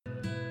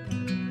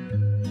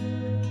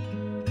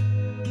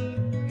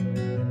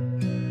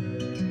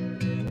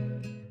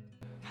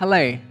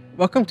Hello,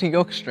 welcome to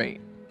York Street.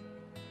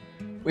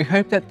 We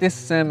hope that this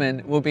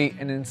sermon will be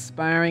an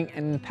inspiring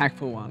and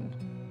impactful one,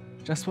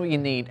 just what you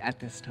need at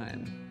this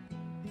time.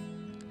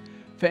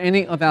 For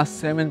any of our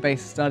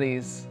sermon-based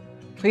studies,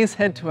 please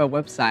head to our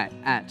website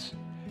at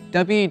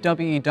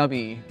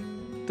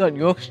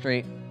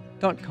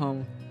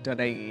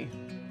www.yorkstreet.com.au.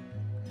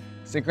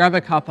 So grab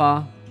a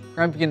cuppa,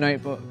 grab your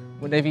notebook,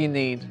 whatever you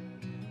need,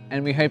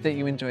 and we hope that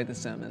you enjoy the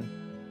sermon.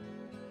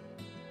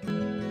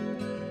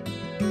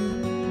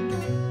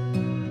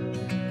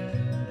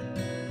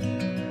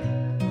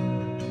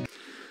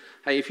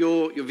 Hey, if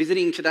you're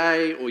visiting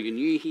today or you're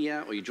new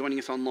here or you're joining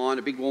us online,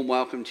 a big warm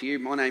welcome to you.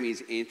 My name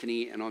is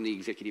Anthony and I'm the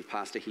executive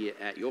pastor here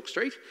at York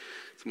Street.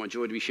 It's my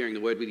joy to be sharing the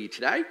word with you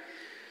today.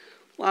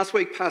 Last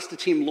week, Pastor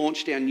Tim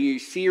launched our new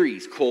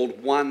series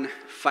called One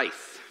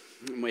Faith.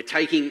 And we're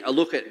taking a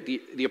look at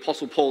the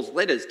Apostle Paul's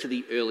letters to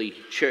the early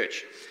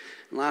church.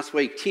 And last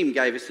week, Tim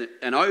gave us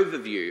an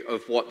overview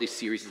of what this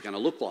series is going to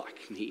look like.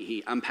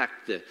 He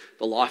unpacked the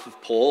life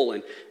of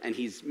Paul and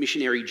his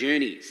missionary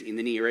journeys in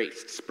the Near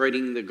East,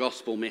 spreading the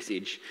gospel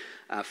message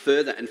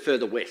further and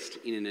further west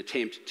in an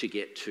attempt to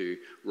get to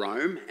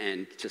Rome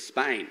and to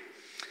Spain.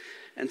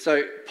 And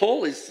so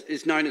Paul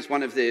is known as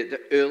one of the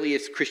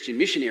earliest Christian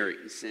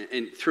missionaries.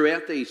 And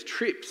throughout these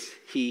trips,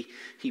 he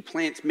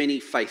plants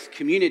many faith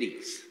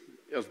communities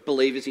of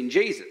believers in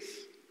Jesus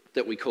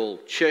that we call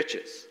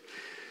churches.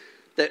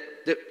 That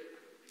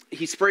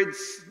he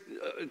spreads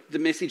the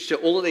message to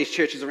all of these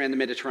churches around the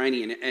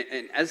Mediterranean,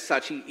 and as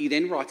such, he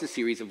then writes a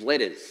series of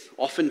letters,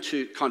 often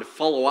to kind of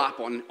follow up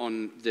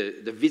on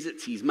the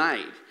visits he's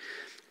made,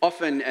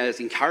 often as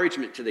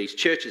encouragement to these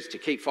churches to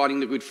keep fighting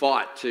the good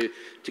fight, to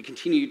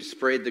continue to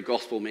spread the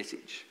gospel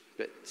message.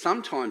 But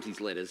sometimes his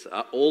letters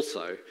are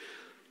also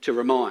to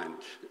remind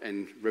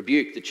and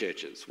rebuke the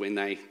churches when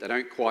they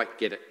don't quite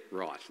get it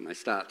right and they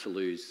start to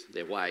lose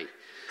their way.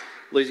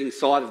 Losing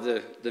sight of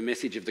the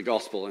message of the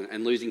gospel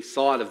and losing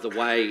sight of the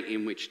way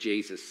in which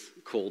Jesus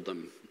called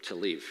them to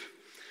live.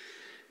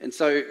 And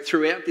so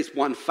throughout this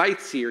One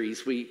Faith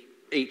series,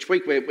 each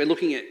week we're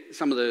looking at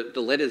some of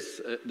the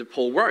letters that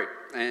Paul wrote.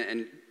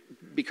 And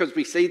because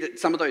we see that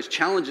some of those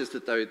challenges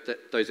that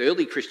those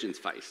early Christians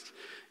faced,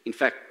 in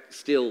fact,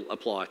 still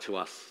apply to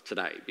us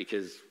today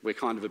because we're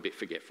kind of a bit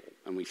forgetful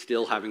and we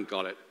still haven't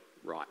got it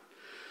right.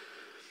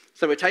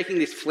 So we're taking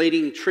this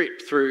fleeting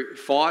trip through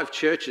 5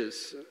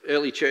 churches,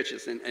 early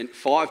churches, and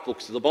 5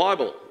 books of the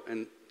Bible,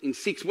 and in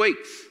 6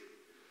 weeks.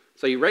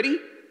 So you ready?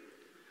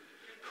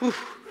 Whew,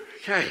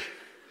 okay.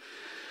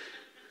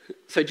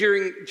 So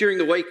during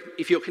the week,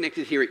 if you're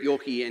connected here at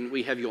Yorkie and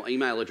we have your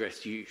email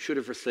address, you should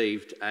have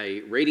received a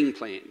reading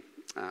plan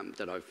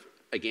that I've,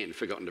 again,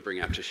 forgotten to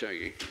bring up to show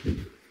you.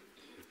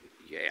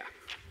 Yeah.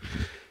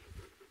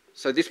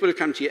 So this would have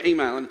come to your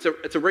email, and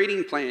it's a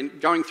reading plan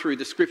going through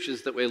the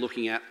scriptures that we're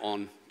looking at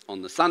on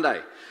the Sunday.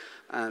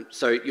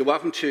 So you're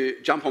welcome to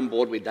jump on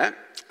board with that.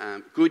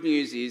 Good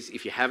news is,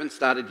 if you haven't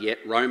started yet,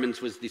 Romans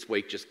was this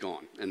week just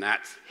gone, and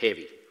that's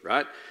heavy,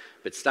 right?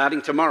 But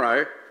starting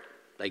tomorrow,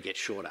 they get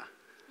shorter.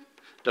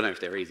 Don't know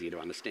if they're easier to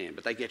understand,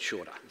 but they get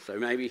shorter. So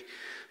maybe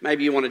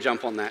you want to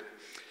jump on that.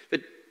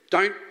 But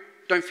don't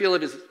feel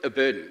it as a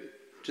burden.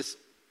 Just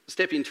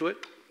step into it,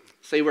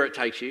 see where it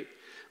takes you,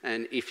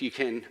 and if you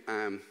can,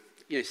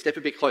 step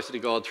a bit closer to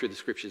God through the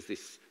scriptures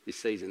this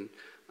season.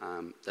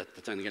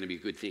 That's only going to be a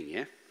good thing,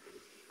 yeah?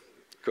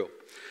 Cool.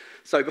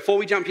 So before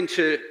we jump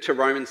into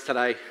Romans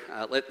today,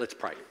 let's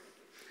pray.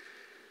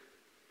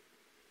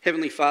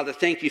 Heavenly Father,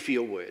 thank you for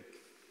your word.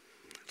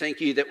 Thank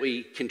you that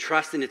we can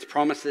trust in its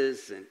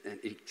promises and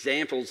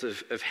examples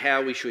of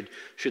how we should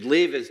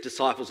live as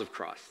disciples of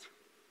Christ.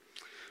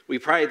 We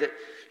pray that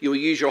you will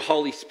use your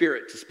Holy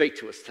Spirit to speak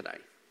to us today,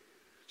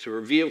 to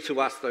reveal to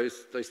us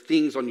those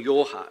things on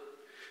your heart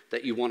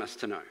that you want us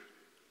to know.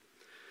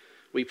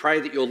 We pray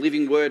that your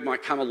living word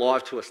might come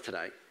alive to us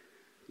today,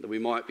 that we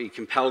might be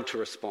compelled to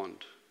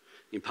respond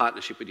in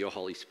partnership with your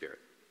Holy Spirit.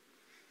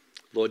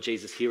 Lord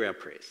Jesus, hear our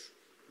prayers.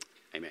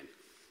 Amen.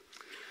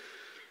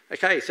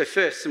 Okay, so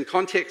first, some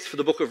context for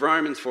the book of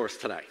Romans for us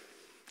today.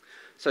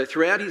 So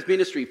throughout his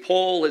ministry,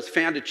 Paul has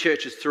founded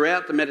churches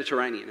throughout the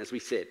Mediterranean, as we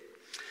said.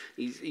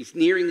 He's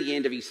nearing the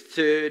end of his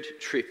 3rd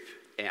trip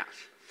out.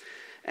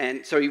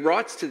 And so he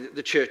writes to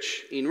the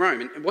church in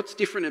Rome. And what's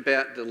different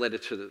about the letter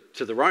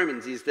to the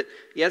Romans is that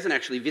he hasn't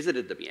actually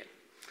visited them yet.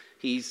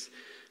 He's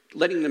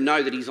letting them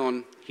know that he's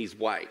on his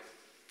way.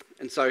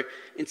 And so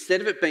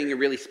instead of it being a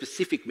really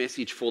specific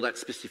message for that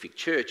specific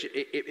church,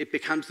 it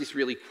becomes this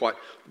really quite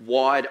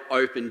wide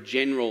open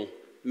general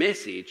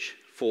message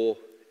for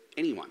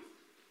anyone,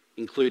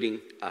 including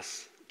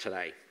us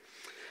today.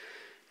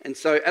 And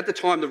so at the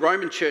time, the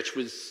Roman church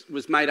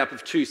was made up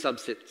of 2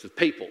 subsets of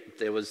people.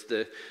 There was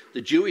the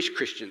Jewish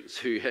Christians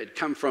who had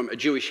come from a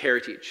Jewish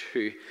heritage,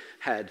 who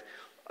had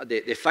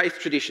their faith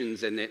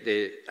traditions and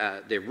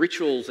their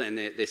rituals and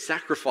their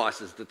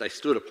sacrifices that they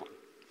stood upon.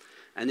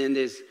 And then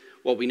there's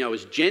what we know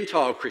as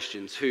Gentile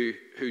Christians who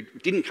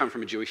didn't come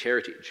from a Jewish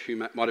heritage, who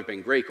might have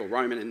been Greek or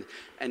Roman,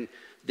 and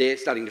they're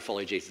starting to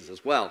follow Jesus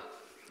as well.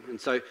 And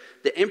so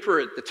the emperor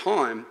at the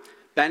time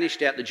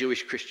banished out the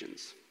Jewish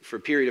Christians for a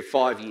period of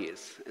 5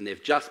 years, and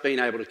they've just been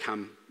able to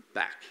come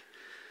back.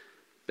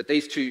 But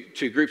these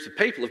two groups of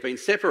people have been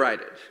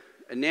separated,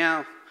 and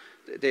now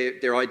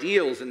their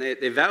ideals and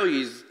their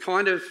values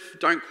kind of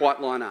don't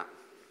quite line up.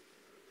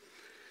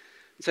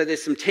 So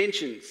there's some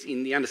tensions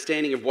in the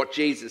understanding of what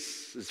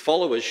Jesus'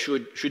 followers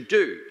should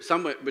do.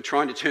 Some were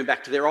trying to turn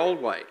back to their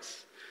old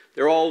ways,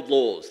 their old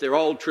laws, their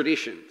old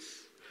traditions.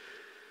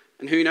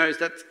 And who knows,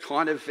 that's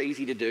kind of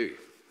easy to do.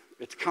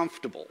 It's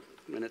comfortable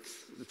and it's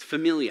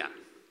familiar.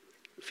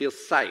 It feels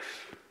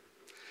safe.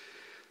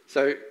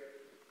 So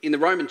in the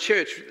Roman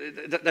church,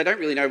 they don't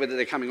really know whether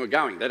they're coming or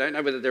going. They don't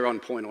know whether they're on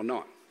point or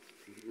not.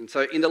 And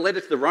so in the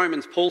letter to the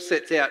Romans, Paul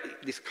sets out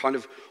this kind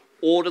of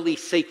orderly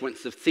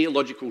sequence of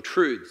theological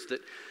truths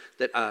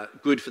that are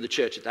good for the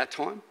church at that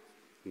time,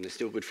 and they're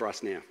still good for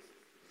us now.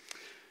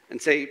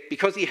 And see,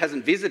 because he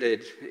hasn't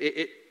visited,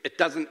 it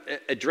doesn't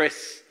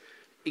address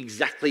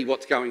exactly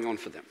what's going on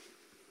for them.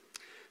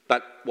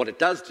 But what it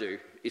does do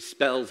is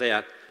spells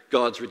out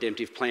God's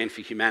redemptive plan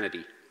for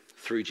humanity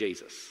through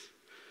Jesus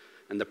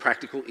and the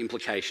practical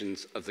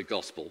implications of the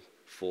gospel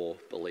for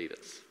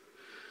believers.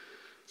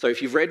 So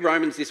if you've read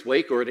Romans this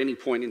week or at any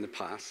point in the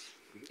past,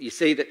 you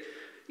see that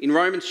in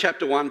Romans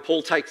chapter 1,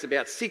 Paul takes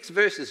about 6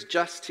 verses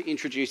just to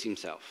introduce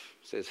himself.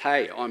 He says,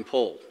 "Hey, I'm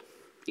Paul,"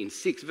 in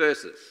 6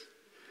 verses.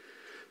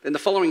 Then the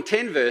following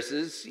 10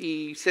 verses,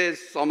 he says,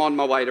 "I'm on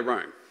my way to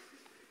Rome."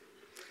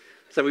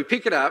 So we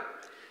pick it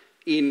up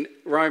in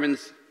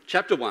Romans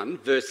chapter 1,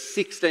 verse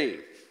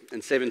 16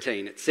 and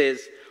 17. It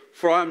says,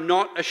 "For I am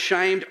not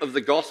ashamed of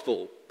the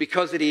gospel,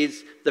 because it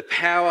is the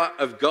power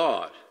of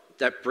God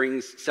that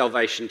brings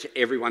salvation to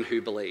everyone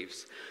who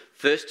believes,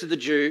 first to the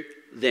Jew,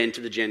 then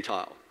to the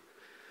Gentile.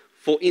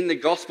 For in the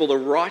gospel, the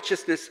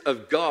righteousness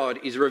of God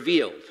is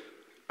revealed,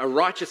 a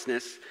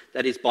righteousness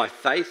that is by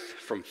faith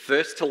from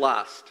first to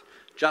last,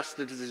 just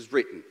as it is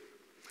written,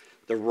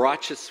 the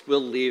righteous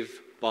will live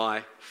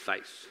by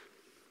faith."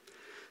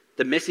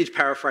 The Message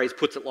paraphrase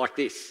puts it like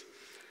this: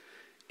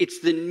 "It's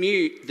the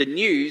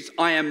news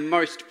I am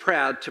most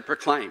proud to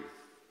proclaim.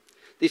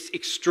 This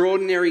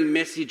extraordinary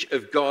message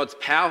of God's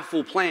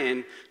powerful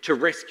plan to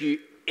rescue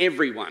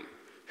everyone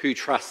who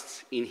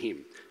trusts in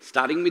him,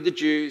 starting with the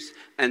Jews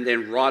and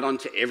then right on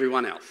to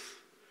everyone else.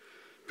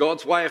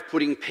 God's way of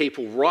putting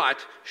people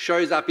right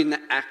shows up in the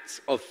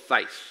acts of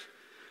faith,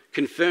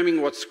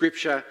 confirming what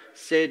Scripture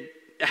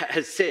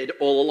has said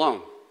all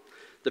along.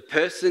 The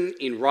person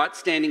in right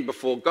standing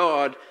before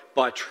God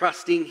by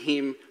trusting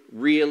him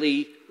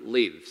really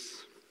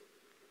lives."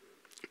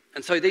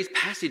 And so these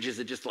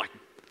passages are just like,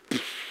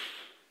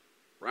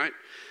 right?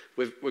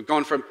 We've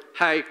gone from,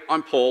 "Hey,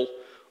 I'm Paul,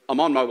 I'm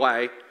on my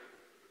way,"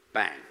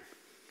 bang.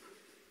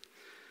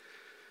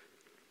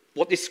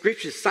 What this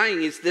scripture is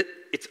saying is that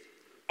it's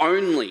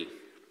only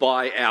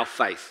by our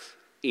faith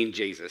in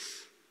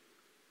Jesus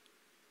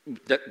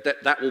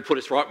that will put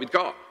us right with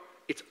God.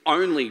 It's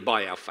only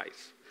by our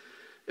faith.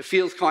 It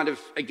feels kind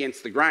of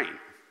against the grain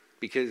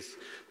because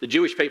the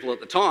Jewish people at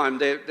the time,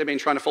 they've been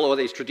trying to follow all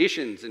these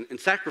traditions and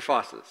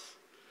sacrifices.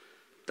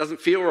 It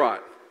doesn't feel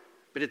right,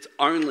 but it's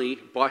only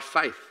by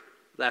faith.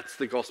 That's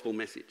the gospel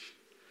message.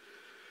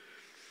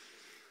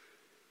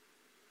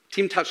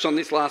 Tim touched on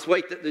this last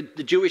week, that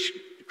the Jewish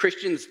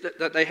Christians,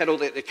 that they had all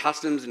their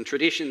customs and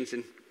traditions,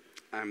 and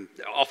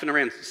often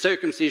around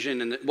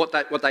circumcision and what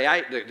they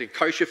ate, the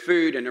kosher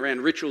food, and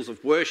around rituals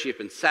of worship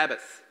and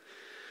Sabbath.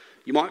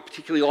 You might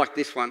particularly like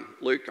this one,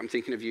 Luke. I'm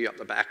thinking of you up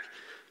the back.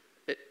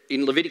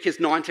 In Leviticus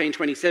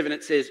 19:27,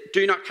 it says,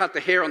 "Do not cut the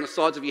hair on the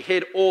sides of your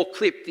head or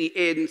clip the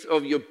ends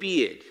of your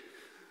beard."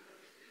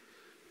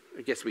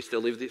 I guess we still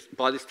live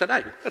by this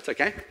today. That's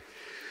okay.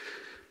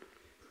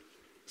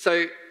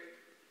 So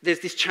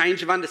there's this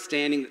change of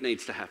understanding that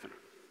needs to happen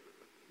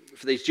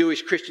for these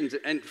Jewish Christians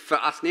and for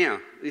us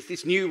now. There's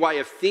this new way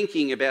of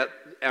thinking about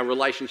our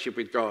relationship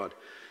with God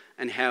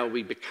and how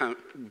we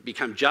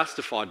become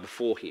justified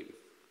before him.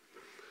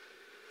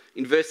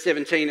 In verse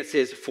 17 it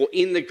says, "For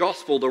in the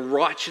gospel the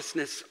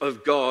righteousness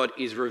of God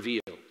is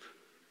revealed."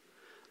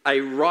 A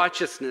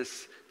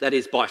righteousness that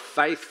is by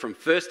faith from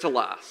first to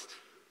last.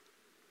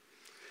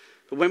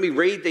 But when we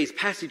read these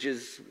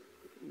passages,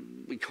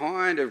 we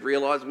kind of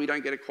realise we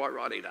don't get it quite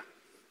right either.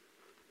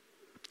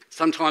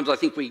 Sometimes I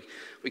think we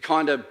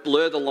kind of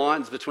blur the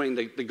lines between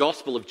the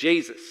gospel of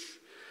Jesus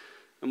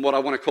and what I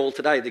want to call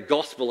today the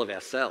gospel of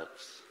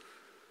ourselves.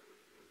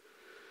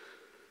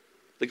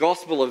 The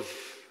gospel of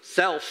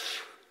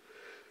self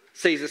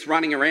sees us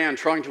running around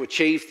trying to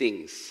achieve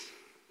things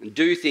and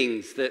do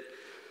things that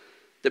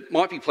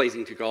might be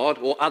pleasing to God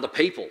or other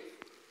people.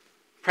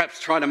 Perhaps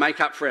trying to make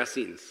up for our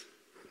sins.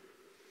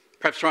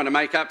 Perhaps trying to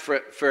make up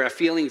for our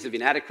feelings of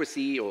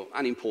inadequacy or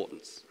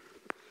unimportance.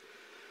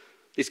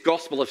 This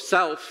gospel of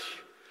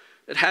self,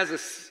 it has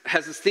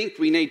us think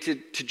we need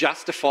to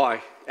justify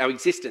our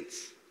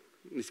existence.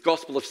 This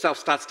gospel of self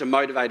starts to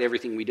motivate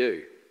everything we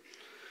do.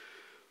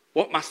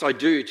 What must I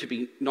do to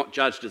be not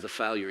judged as a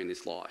failure in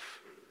this life?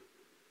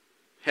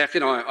 How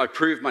can I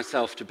prove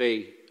myself to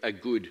be a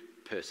good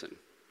person?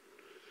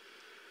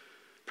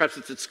 Perhaps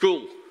it's at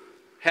school.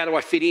 How do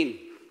I fit in?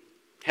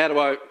 How do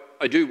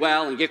I do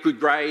well and get good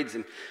grades?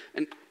 And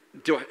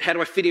how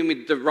do I fit in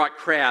with the right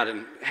crowd?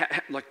 And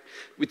like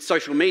with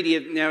social media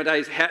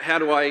nowadays, how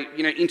do I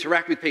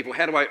interact with people?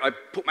 How do I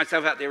put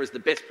myself out there as the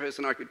best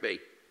person I could be?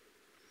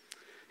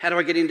 How do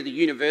I get into the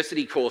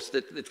university course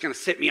that's going to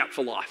set me up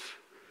for life?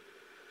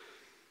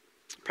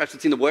 Perhaps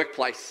it's in the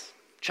workplace,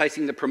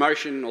 chasing the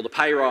promotion or the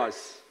pay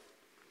rise.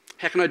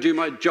 How can I do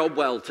my job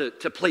well to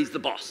please the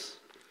boss?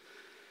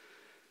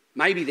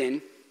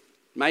 Maybe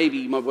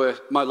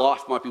my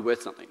life might be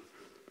worth something.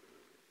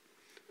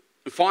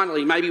 And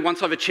finally, maybe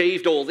once I've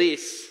achieved all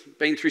this,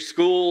 been through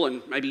school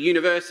and maybe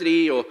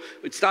university or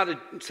started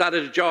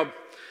a job,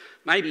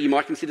 maybe you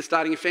might consider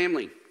starting a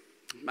family.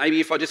 Maybe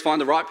if I just find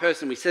the right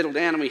person, we settle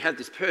down and we have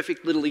this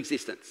perfect little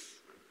existence.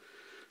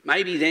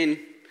 Maybe then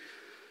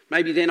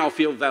I'll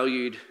feel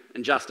valued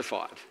and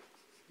justified.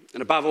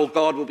 And above all,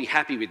 God will be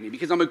happy with me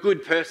because I'm a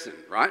good person,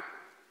 right?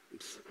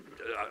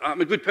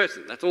 I'm a good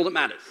person. That's all that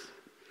matters.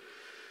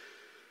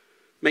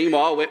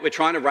 Meanwhile, we're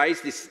trying to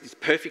raise this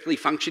perfectly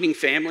functioning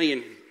family,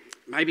 and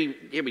maybe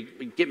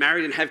we get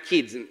married and have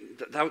kids, and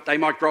they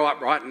might grow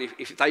up right, and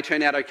if they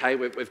turn out okay,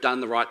 we've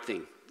done the right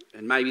thing.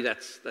 And maybe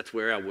that's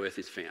where our worth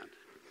is found.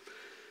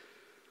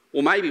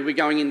 Or maybe we're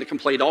going in the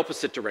complete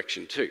opposite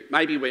direction too.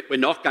 Maybe we're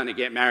not going to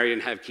get married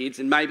and have kids,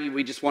 and maybe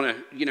we just want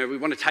to, we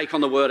want to take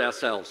on the world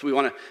ourselves. We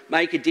want to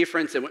make a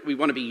difference, and we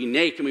want to be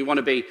unique, and we want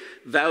to be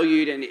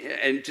valued,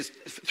 and just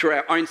through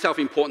our own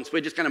self-importance,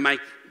 we're just going to make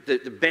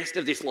the best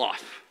of this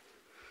life.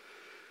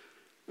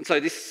 And so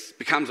this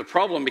becomes a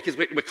problem because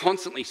we're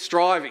constantly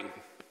striving,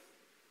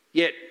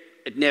 yet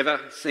it never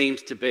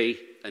seems to be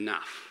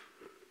enough.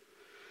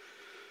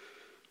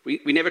 We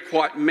never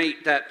quite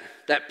meet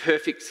that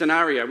perfect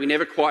scenario. We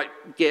never quite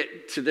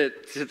get to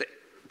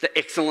the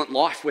excellent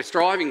life we're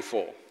striving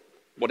for,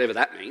 whatever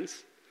that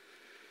means.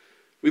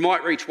 We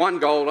might reach one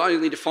goal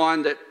only to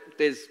find that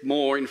there's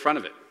more in front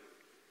of it.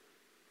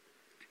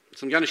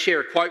 So I'm going to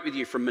share a quote with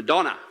you from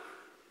Madonna,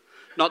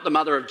 not the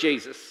mother of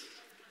Jesus,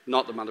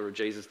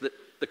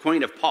 the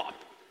queen of pop.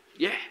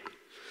 Yeah.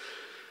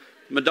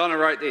 Madonna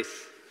wrote this: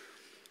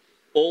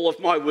 "All of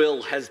my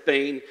will has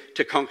been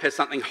to conquer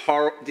something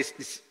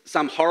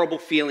some horrible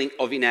feeling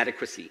of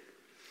inadequacy.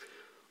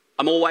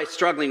 I'm always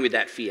struggling with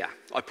that fear.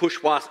 I push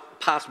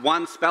past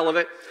one spell of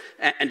it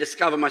and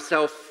discover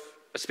myself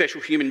a special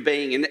human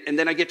being, and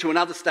then I get to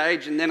another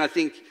stage, and then I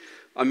think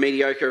I'm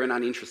mediocre and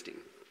uninteresting.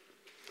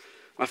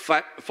 I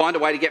find a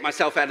way to get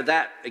myself out of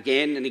that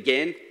again and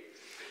again.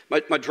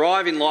 My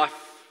drive in life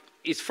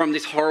is from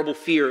this horrible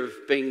fear of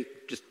being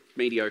just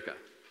mediocre.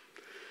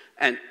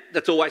 And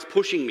that's always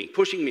pushing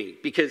me,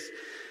 because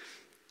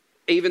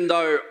even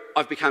though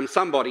I've become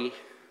somebody,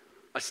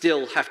 I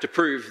still have to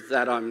prove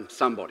that I'm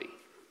somebody.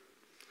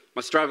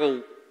 My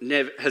struggle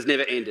has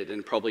never ended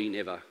and probably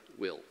never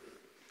will."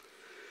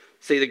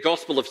 See, the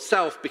gospel of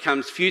self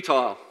becomes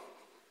futile.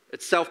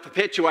 It's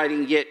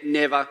self-perpetuating yet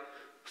never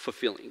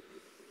fulfilling.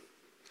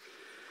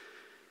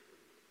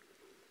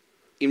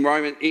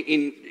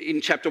 In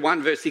chapter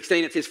 1, verse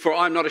 16, it says, "For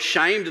I'm not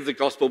ashamed of the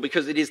gospel,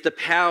 because it is the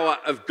power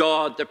of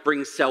God that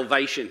brings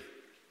salvation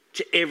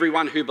to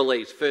everyone who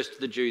believes, first to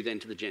the Jew, then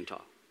to the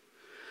Gentile."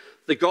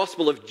 The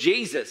gospel of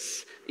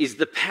Jesus is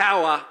the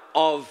power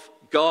of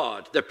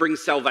God that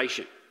brings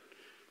salvation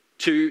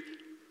to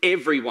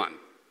everyone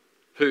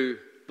who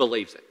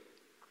believes it.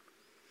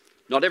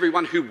 Not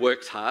everyone who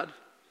works hard,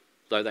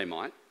 though they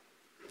might.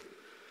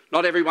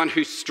 Not everyone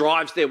who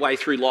strives their way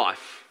through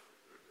life.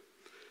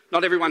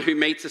 Not everyone who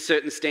meets a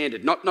certain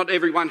standard. Not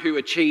everyone who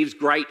achieves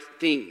great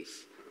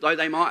things, though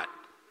they might.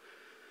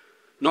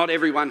 Not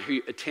everyone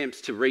who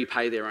attempts to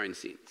repay their own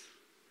sins.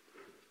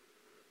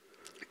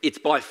 It's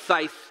by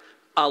faith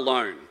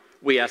alone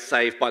we are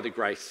saved by the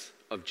grace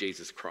of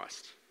Jesus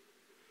Christ.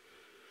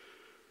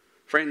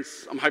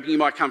 Friends, I'm hoping you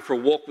might come for a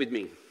walk with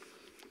me.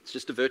 It's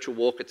just a virtual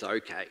walk, it's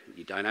okay.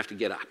 You don't have to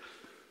get up.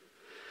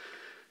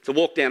 It's a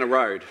walk down a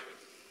road.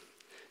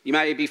 You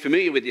may be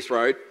familiar with this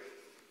road,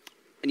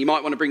 and you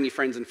might want to bring your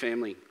friends and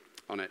family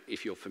on it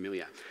if you're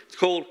familiar. It's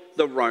called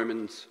the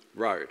Romans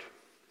Road.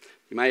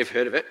 You may have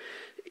heard of it.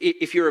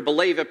 If you're a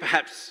believer,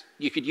 perhaps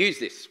you could use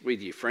this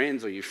with your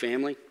friends or your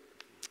family.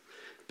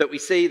 But we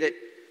see that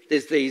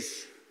there's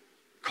these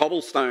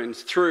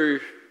cobblestones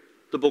through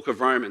the book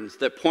of Romans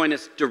that point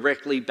us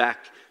directly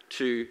back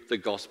to the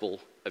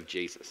gospel of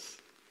Jesus.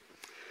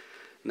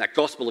 And that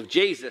gospel of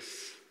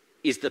Jesus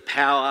is the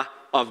power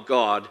of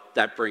God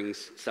that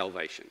brings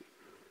salvation.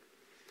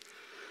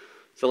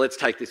 So let's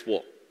take this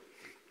walk.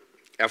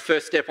 Our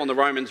first step on the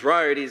Romans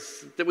road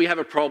is that we have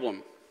a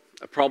problem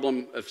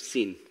of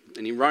sin.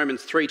 And in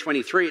Romans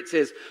 3:23 it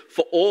says,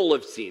 "For all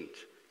have sinned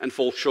and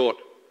fall short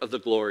of the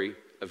glory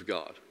of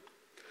God."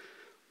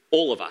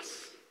 All of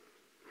us.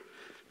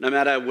 No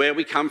matter where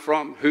we come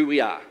from, who we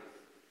are,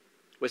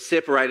 we're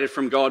separated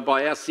from God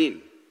by our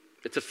sin.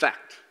 It's a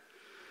fact.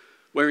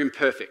 We're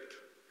imperfect.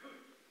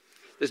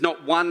 There's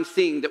not one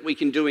thing that we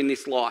can do in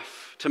this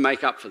life to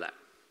make up for that.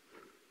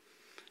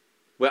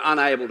 We're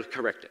unable to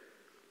correct it.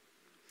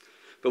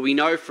 But we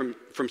know from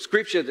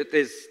Scripture that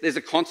there's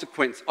a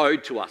consequence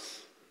owed to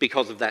us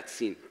because of that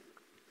sin.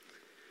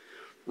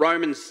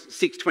 Romans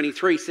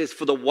 6:23 says,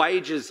 "For the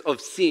wages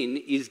of sin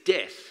is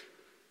death."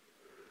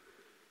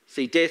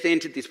 See, death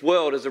entered this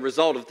world as a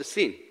result of the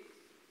sin,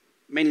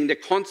 meaning the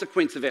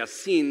consequence of our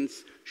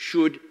sins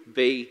should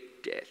be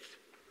death.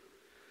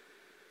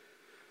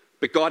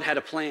 But God had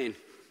a plan.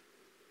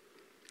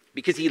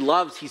 Because he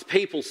loves his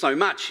people so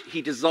much,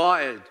 he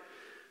desired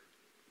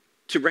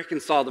to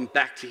reconcile them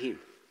back to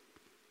him.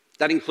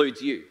 That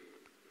includes you.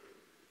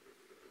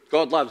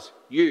 God loves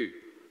you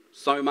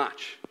so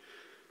much.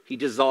 He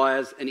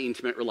desires an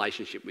intimate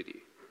relationship with you.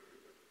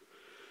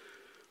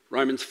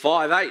 Romans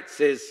 5:8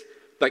 says,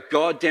 "But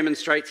God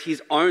demonstrates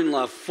his own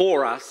love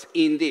for us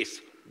in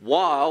this: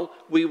 while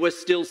we were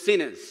still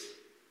sinners,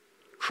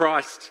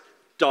 Christ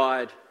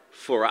died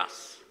for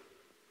us."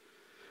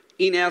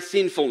 In our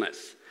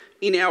sinfulness,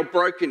 in our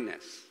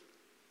brokenness,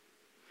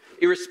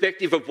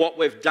 irrespective of what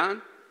we've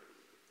done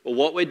or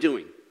what we're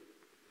doing,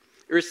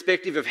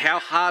 irrespective of how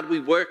hard we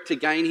work to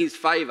gain his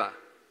favour,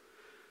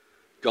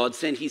 God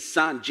sent his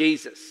son,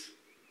 Jesus,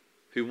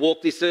 who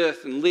walked this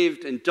earth and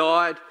lived and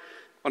died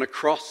on a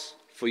cross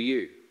for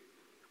you.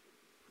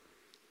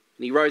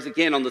 And he rose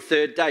again on the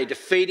third day,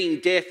 defeating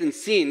death and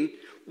sin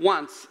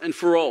once and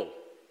for all,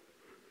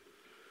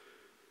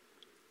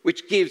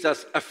 which gives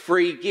us a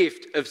free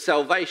gift of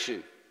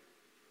salvation.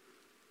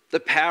 The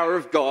power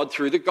of God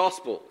through the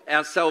gospel,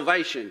 our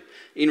salvation.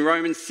 In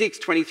Romans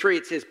 6:23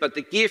 it says, "But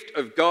the gift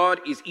of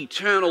God is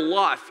eternal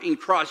life in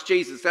Christ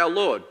Jesus our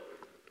Lord."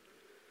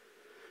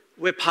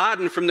 We're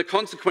pardoned from the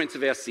consequence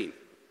of our sin.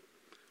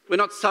 We're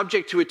not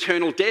subject to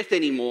eternal death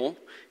anymore.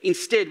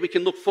 Instead, we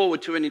can look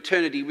forward to an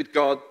eternity with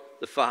God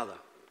the Father.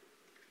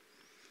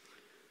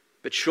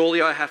 But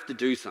surely I have to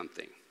do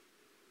something,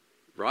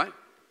 right?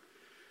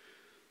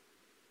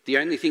 The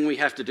only thing we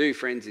have to do,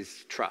 friends,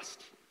 is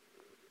trust.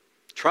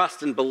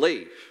 Trust and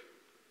believe.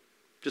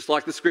 Just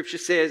like the scripture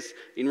says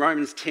in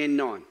Romans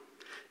 10:9.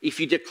 "If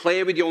you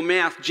declare with your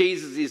mouth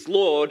Jesus is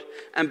Lord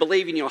and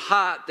believe in your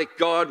heart that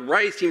God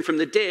raised him from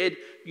the dead,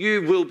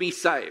 you will be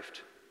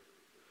saved.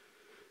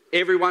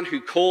 Everyone who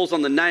calls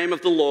on the name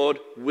of the Lord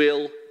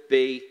will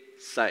be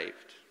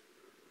saved."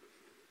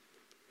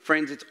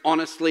 Friends, it's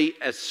honestly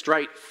as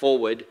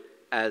straightforward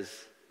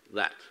as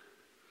that.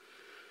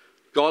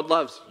 God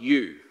loves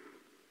you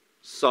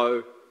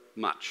so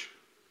much,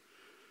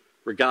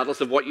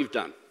 regardless of what you've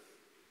done,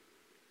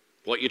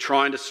 what you're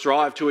trying to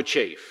strive to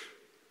achieve.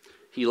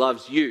 He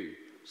loves you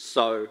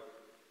so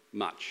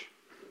much.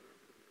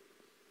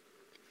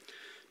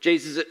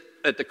 Jesus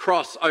at the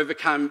cross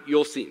overcame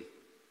your sin,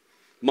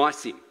 my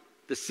sin,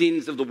 the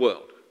sins of the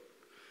world,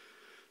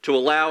 to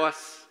allow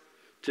us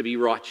to be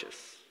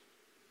righteous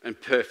and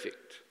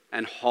perfect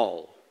and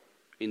whole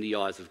in the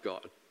eyes of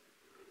God.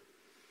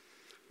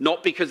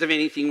 Not because of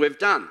anything we've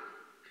done,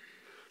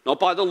 not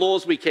by the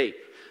laws we keep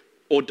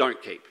or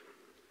don't keep,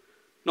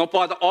 not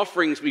by the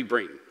offerings we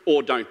bring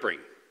or don't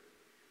bring,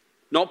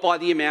 not by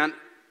the amount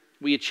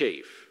we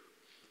achieve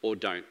or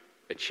don't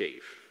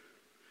achieve.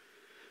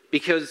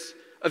 Because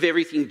of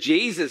everything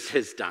Jesus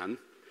has done,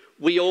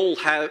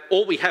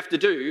 all we have to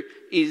do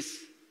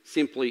is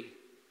simply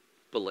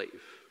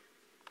believe.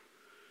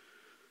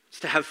 It's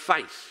to have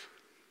faith.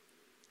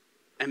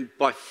 And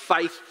by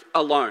faith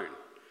alone,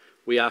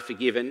 we are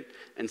forgiven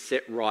and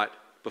set right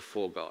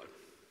before God.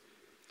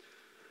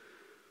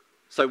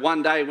 So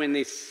one day when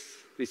this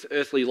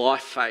earthly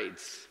life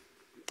fades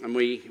and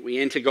we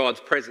enter God's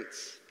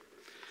presence,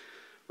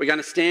 we're going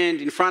to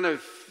stand in front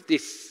of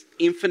this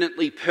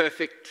infinitely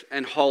perfect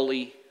and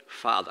holy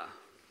Father.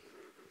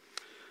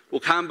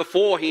 We'll come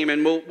before him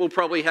and we'll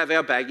probably have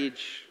our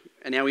baggage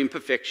and our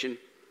imperfection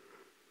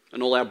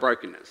and all our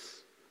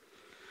brokenness.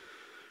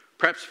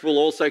 Perhaps we'll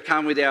also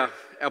come with our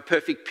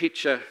perfect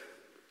picture,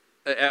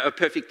 our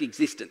perfect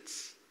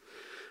existence.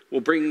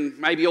 We'll bring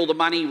maybe all the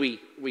money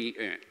we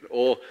earned,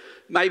 or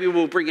maybe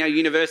we'll bring our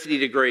university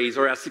degrees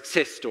or our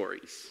success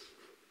stories.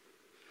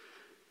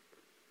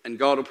 And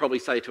God will probably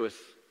say to us,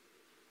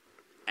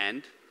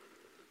 "And?"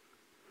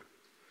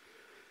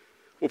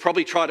 We'll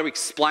probably try to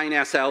explain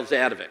ourselves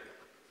out of it.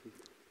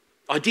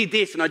 "I did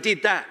this and I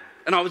did that,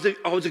 and I was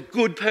a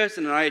good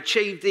person and I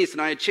achieved this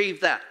and I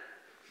achieved that."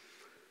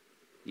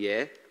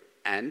 Yeah,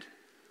 and?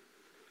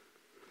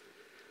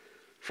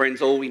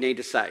 Friends, all we need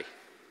to say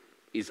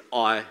is,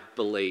 "I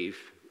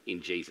believe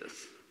in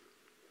Jesus.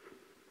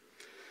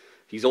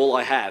 He's all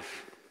I have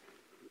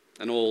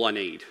and all I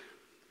need.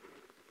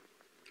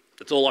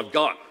 That's all I've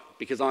got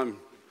because I'm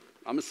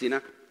a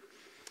sinner.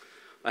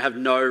 I have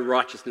no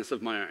righteousness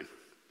of my own.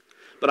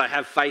 But I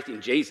have faith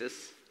in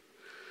Jesus,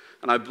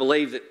 and I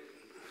believe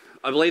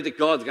that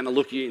God's going to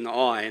look you in the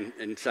eye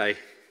and say,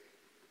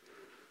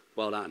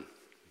 'Well done,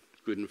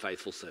 good and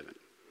faithful servant.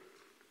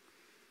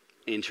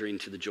 Enter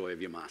into the joy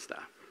of your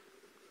master.'"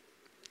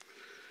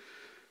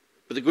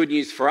 But the good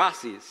news for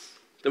us is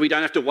that we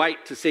don't have to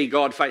wait to see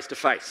God face to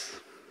face.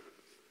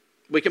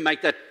 We can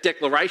make that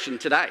declaration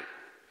today.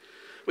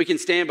 We can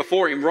stand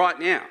before him right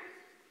now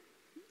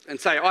and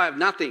say, "I have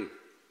nothing.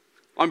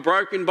 I'm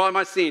broken by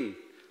my sin.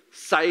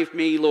 Save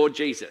me, Lord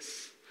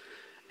Jesus.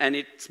 And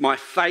it's my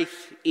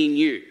faith in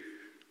you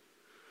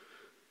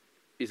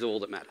is all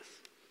that matters.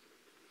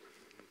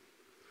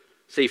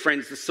 See,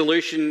 friends, the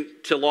solution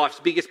to life's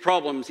biggest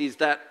problems is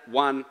that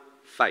one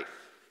faith.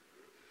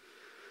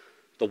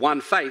 The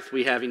one faith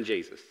we have in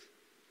Jesus.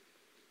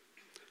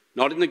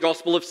 Not in the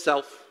gospel of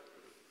self,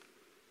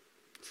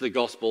 it's the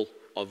gospel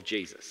of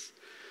Jesus.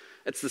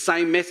 It's the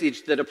same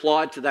message that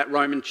applied to that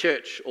Roman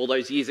church all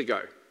those years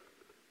ago.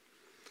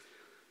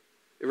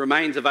 It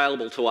remains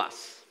available to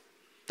us,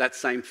 that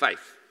same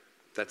faith,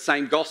 that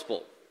same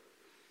gospel.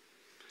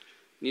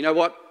 And you know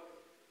what?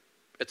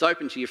 It's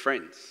open to your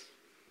friends.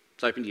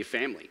 It's open to your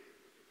family.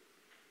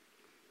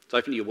 It's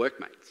open to your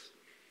workmates.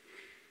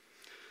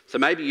 So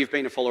maybe you've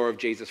been a follower of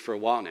Jesus for a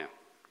while now,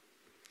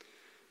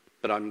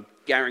 but I'm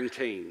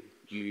guaranteeing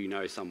you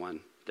know someone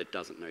that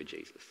doesn't know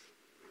Jesus.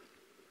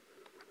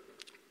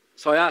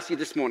 So I ask you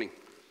this morning,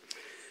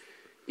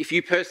 if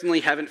you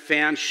personally haven't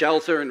found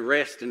shelter and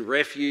rest and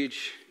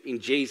refuge in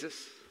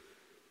Jesus,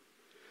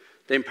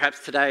 then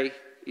perhaps today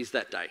is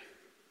that day.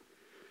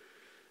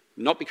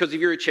 Not because of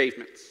your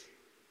achievements,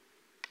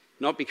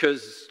 not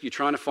because you're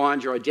trying to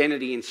find your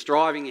identity in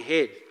striving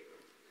ahead,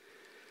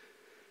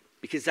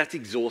 because that's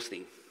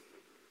exhausting,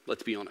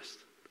 let's be honest.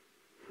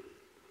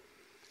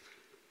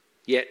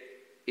 Yet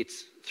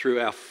it's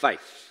through our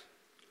faith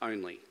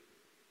only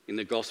in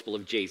the gospel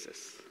of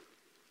Jesus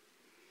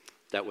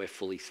that we're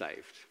fully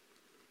saved.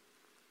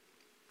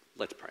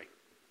 Let's pray.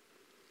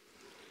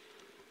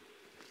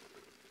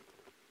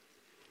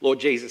 Lord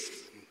Jesus,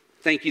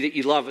 thank you that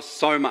you love us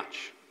so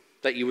much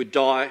that you would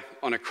die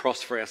on a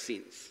cross for our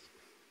sins.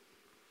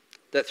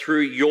 That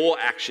through your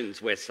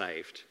actions we're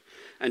saved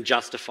and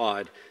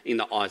justified in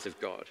the eyes of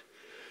God.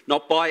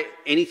 Not by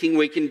anything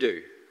we can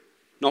do,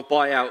 not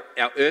by our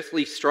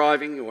earthly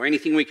striving or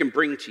anything we can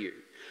bring to you,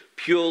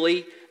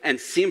 purely and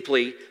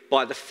simply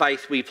by the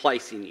faith we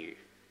place in you.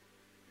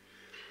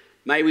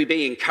 May we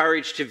be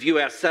encouraged to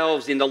view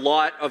ourselves in the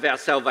light of our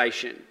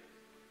salvation.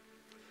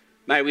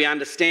 May we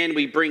understand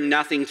we bring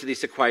nothing to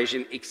this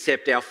equation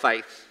except our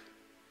faith.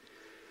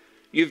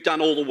 You've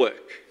done all the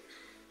work.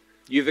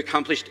 You've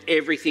accomplished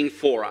everything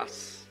for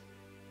us.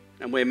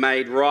 And we're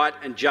made right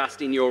and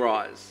just in your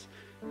eyes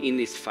in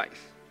this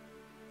faith.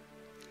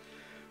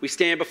 We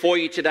stand before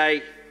you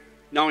today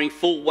knowing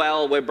full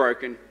well we're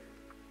broken.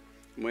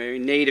 We're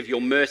in need of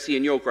your mercy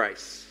and your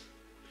grace.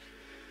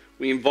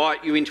 We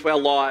invite you into our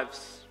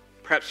lives,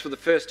 perhaps for the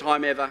first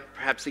time ever,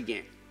 perhaps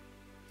again.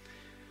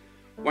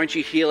 Won't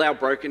you heal our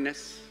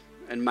brokenness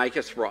and make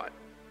us right?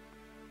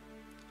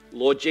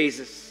 Lord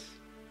Jesus,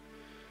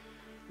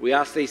 we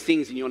ask these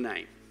things in your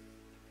name.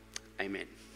 Amen.